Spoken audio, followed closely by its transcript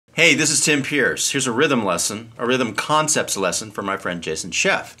Hey, this is Tim Pierce. Here's a rhythm lesson, a rhythm concepts lesson from my friend Jason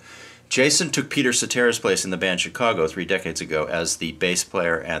Scheff. Jason took Peter Cetera's place in the band Chicago 3 decades ago as the bass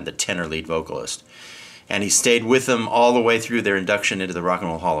player and the tenor lead vocalist. And he stayed with them all the way through their induction into the Rock and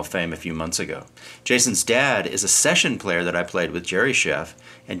Roll Hall of Fame a few months ago. Jason's dad is a session player that I played with, Jerry Scheff,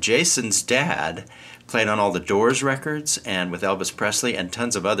 and Jason's dad played on all the Doors records and with Elvis Presley and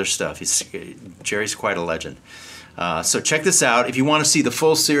tons of other stuff. Jerry's quite a legend. So check this out. If you want to see the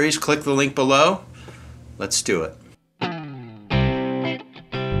full series, click the link below. Let's do it.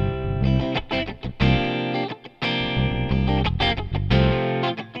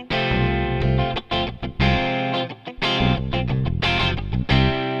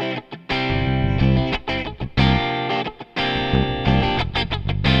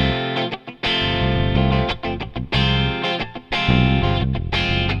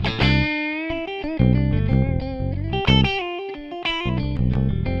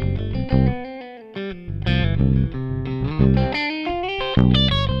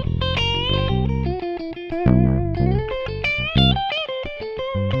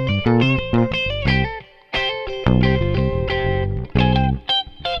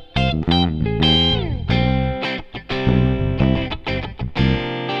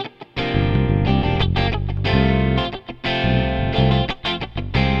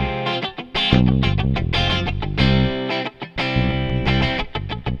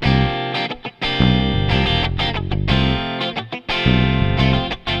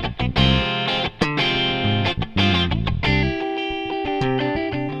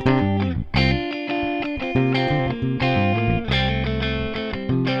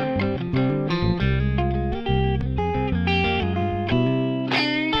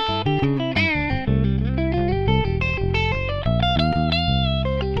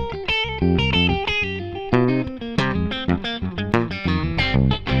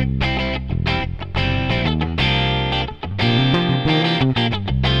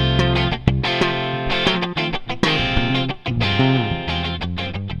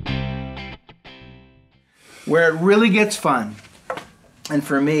 Where it really gets fun, and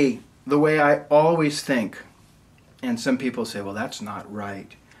for me, the way I always think, and some people say, well, that's not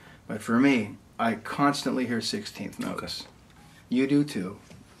right, but for me, I constantly hear 16th notes. Okay. You do too.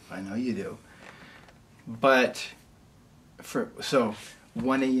 I know you do. But, so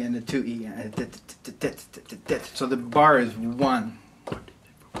 1 E and a 2 E, so the bar is 1.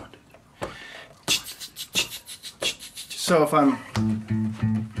 So if I'm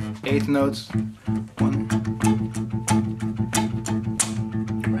 8th notes, 1.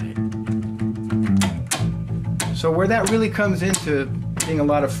 Right. So where that really comes into being a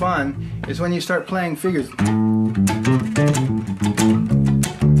lot of fun is when you start playing figures.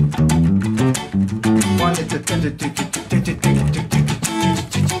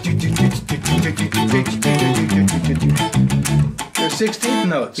 They're 16th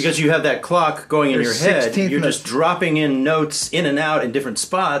notes. Because you have that clock going in your head, you're notes. just dropping in notes in and out in different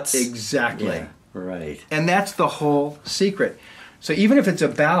spots. Exactly. Yeah, right. And that's the whole secret. So even if it's a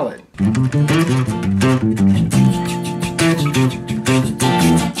ballad,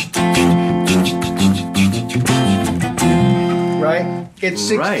 right? It's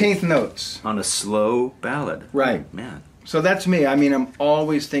 16th notes. On a slow ballad. Right. Oh, man. So that's me. I mean, I'm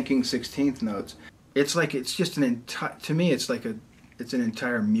always thinking 16th notes. It's like, it's just an entire, to me, it's like it's an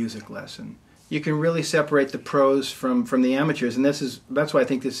entire music lesson. You can really separate the pros from the amateurs, and that's why I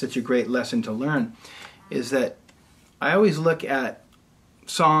think this is such a great lesson to learn, is that I always look at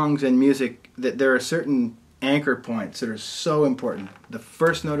songs and music that there are certain anchor points that are so important. The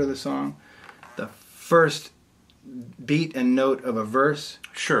first note of the song, the first beat and note of a verse,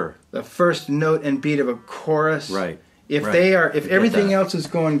 sure, the first note and beat of a chorus. Right. If everything else is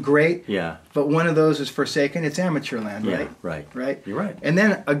going great, yeah, but one of those is forsaken, it's amateur land, right? Yeah, right. You're right. And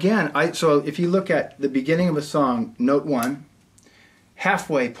then again, so if you look at the beginning of a song, note 1,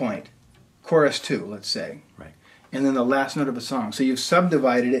 halfway point, chorus 2, let's say, right, and then the last note of a song. So you've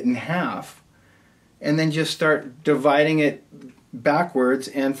subdivided it in half, and then just start dividing it backwards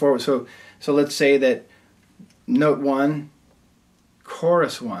and forward. So let's say that note 1,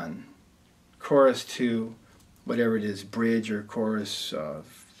 chorus 1, chorus 2. Whatever it is, bridge or chorus,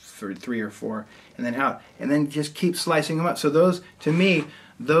 3 or 4, and then out, and then just keep slicing them up. So those, to me,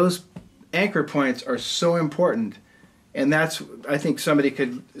 those anchor points are so important, and that's, I think somebody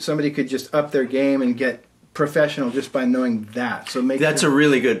could just up their game and get professional just by knowing that. So that's a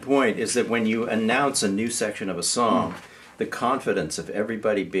really good point. Is that when you announce a new section of a song, the confidence of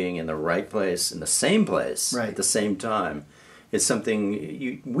everybody being in the right place, in the same place, at the same time, is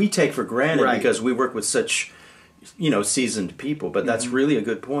something we take for granted because we work with such seasoned people, but that's really a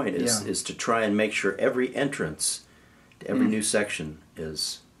good point, is to try and make sure every entrance to every new section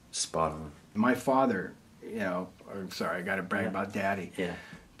is spot on. My father, sorry, I got to brag about Daddy. Yeah.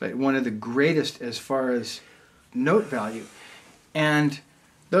 But one of the greatest as far as note value. And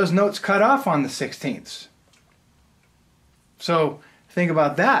those notes cut off on the 16ths. So think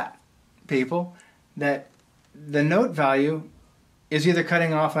about that, people, that the note value is either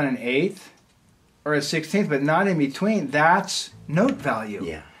cutting off on an 8th or a 16th, but not in between. That's note value.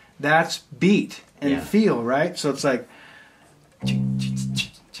 Yeah. That's beat and feel, right? So it's like...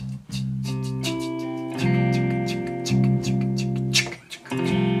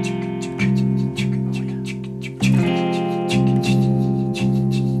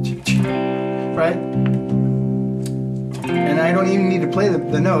 Right? And I don't even need to play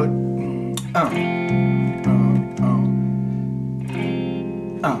the note.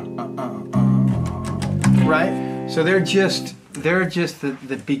 Right? So they're just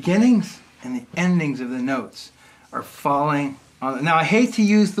the beginnings and the endings of the notes are falling on. Now I hate to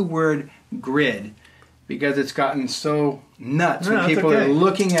use the word grid because it's gotten so nuts when people are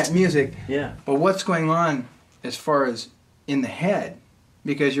looking at music. Yeah. But what's going on as far as in the head?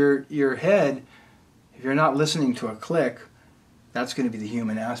 Because your head, if you're not listening to a click, that's going to be the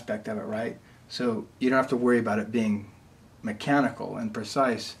human aspect of it, right? So you don't have to worry about it being mechanical and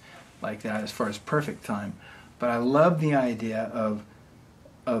precise like that as far as perfect time. But I love the idea of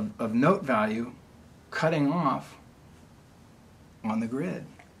note value cutting off on the grid.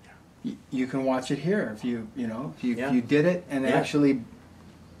 You can watch it here if you did it and actually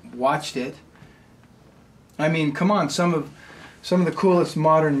watched it. I mean, come on, some of the coolest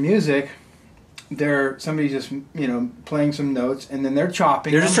modern music, somebody just playing some notes and then they're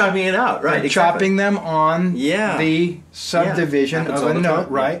chopping. They're just chopping it out, right? They're chopping them on the subdivision of a note,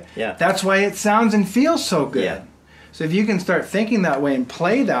 right? Yeah. That's why it sounds and feels so good. Yeah. So if you can start thinking that way and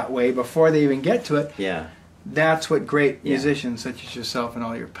play that way before they even get to it, that's what great musicians such as yourself and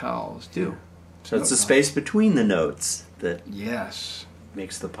all your pals do. So it's the space between the notes that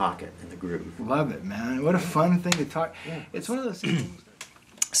makes the pocket and the groove. Love it, man. What a fun thing to talk. Yeah. It's one of those things.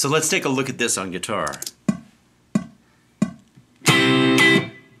 So let's take a look at this on guitar.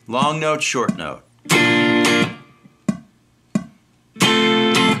 Long note, short note.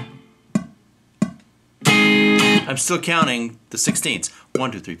 I'm still counting the 16ths.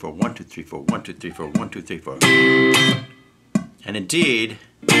 1, 2, 3, 4, 1, 2, 3, 4, 1, 2, 3, 4, 1, 2, 3, 4. And indeed,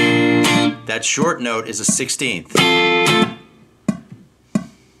 that short note is a 16th.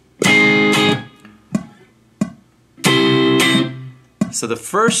 So the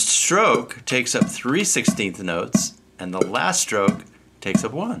first stroke takes up 3 16th notes, and the last stroke takes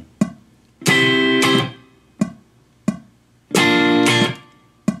up 1.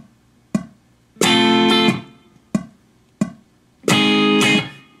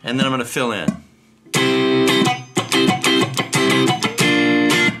 And then I'm going to fill in.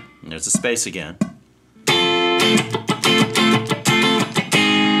 And there's a space again.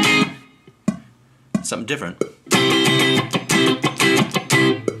 Something different.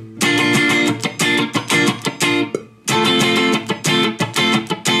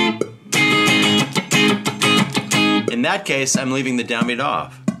 In that case, I'm leaving the downbeat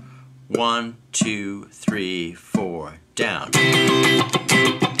off. 1, 2, 3, 4, down.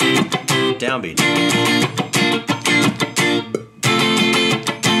 Downbeat.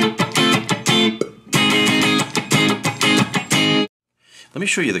 Let me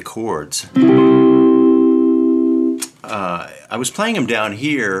show you the chords. I was playing them down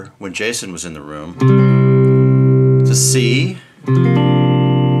here when Jason was in the room. It's a C,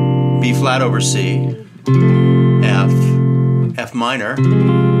 B flat over C, F, F minor,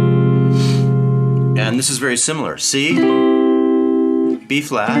 and this is very similar. C, B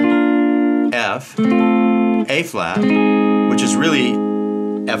flat, F, A flat, which is really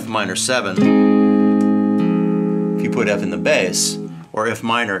F minor 7 if you put F in the bass, or F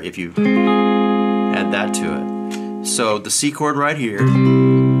minor if you add that to it. So the C chord right here,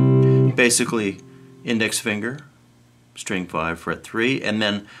 basically index finger, string 5, fret 3, and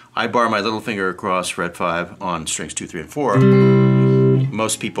then I bar my little finger across fret 5 on strings 2, 3, and 4.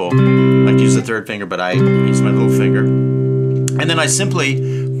 Most people like to use the third finger, but I use my little finger. And then I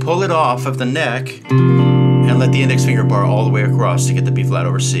simply pull it off of the neck and let the index finger bar all the way across to get the B flat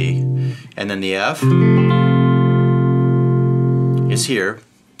over C. And then the F is here,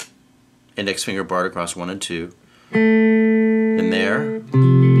 index finger barred across 1 and 2. Then there,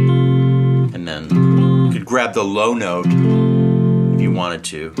 and then you could grab the low note if you wanted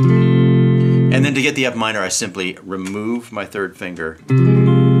to. And then to get the F minor, I simply remove my third finger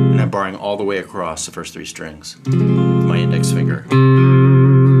and I barring all the way across the first 3 strings with my index finger.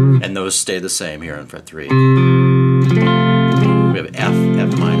 And those stay the same here on fret 3. We have F,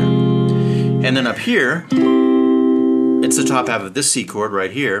 F minor. And then up here, it's the top half of this C chord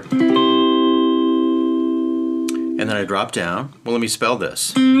right here. And then I drop down. Well, let me spell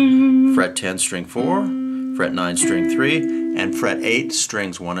this. Fret 10, string 4, fret 9, string 3, and fret 8,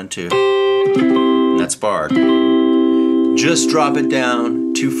 strings 1 and 2. And that's barred. Just drop it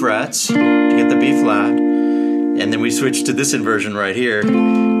down 2 frets to get the B flat. And then we switch to this inversion right here,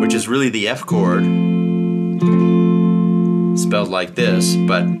 which is really the F chord, spelled like this,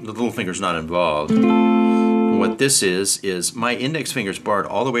 but the little finger's not involved. And what this is my index finger's barred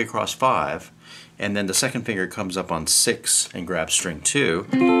all the way across 5, and then the second finger comes up on 6 and grabs string 2.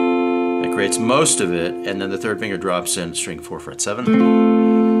 That creates most of it, and then the third finger drops in string 4, fret 7.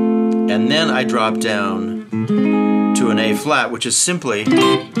 And then I drop down to an A flat, which is simply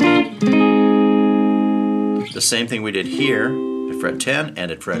the same thing we did here at fret 10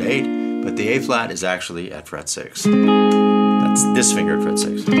 and at fret 8, but the A flat is actually at fret 6. That's this finger at fret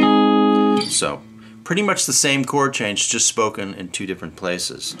 6. So, pretty much the same chord change, just spoken in 2 different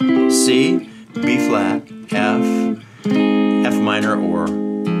places. C, B flat, F, F minor, or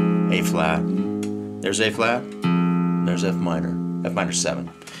A flat. There's A flat, there's F minor 7.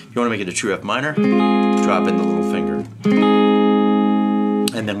 If you want to make it a true F minor, drop in the little finger.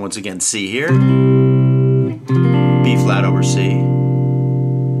 And then once again, C here, B flat over C,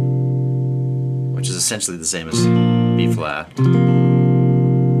 which is essentially the same as B flat,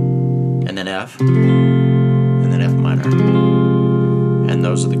 and then F, and then F minor. And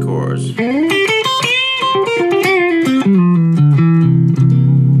those are the chords.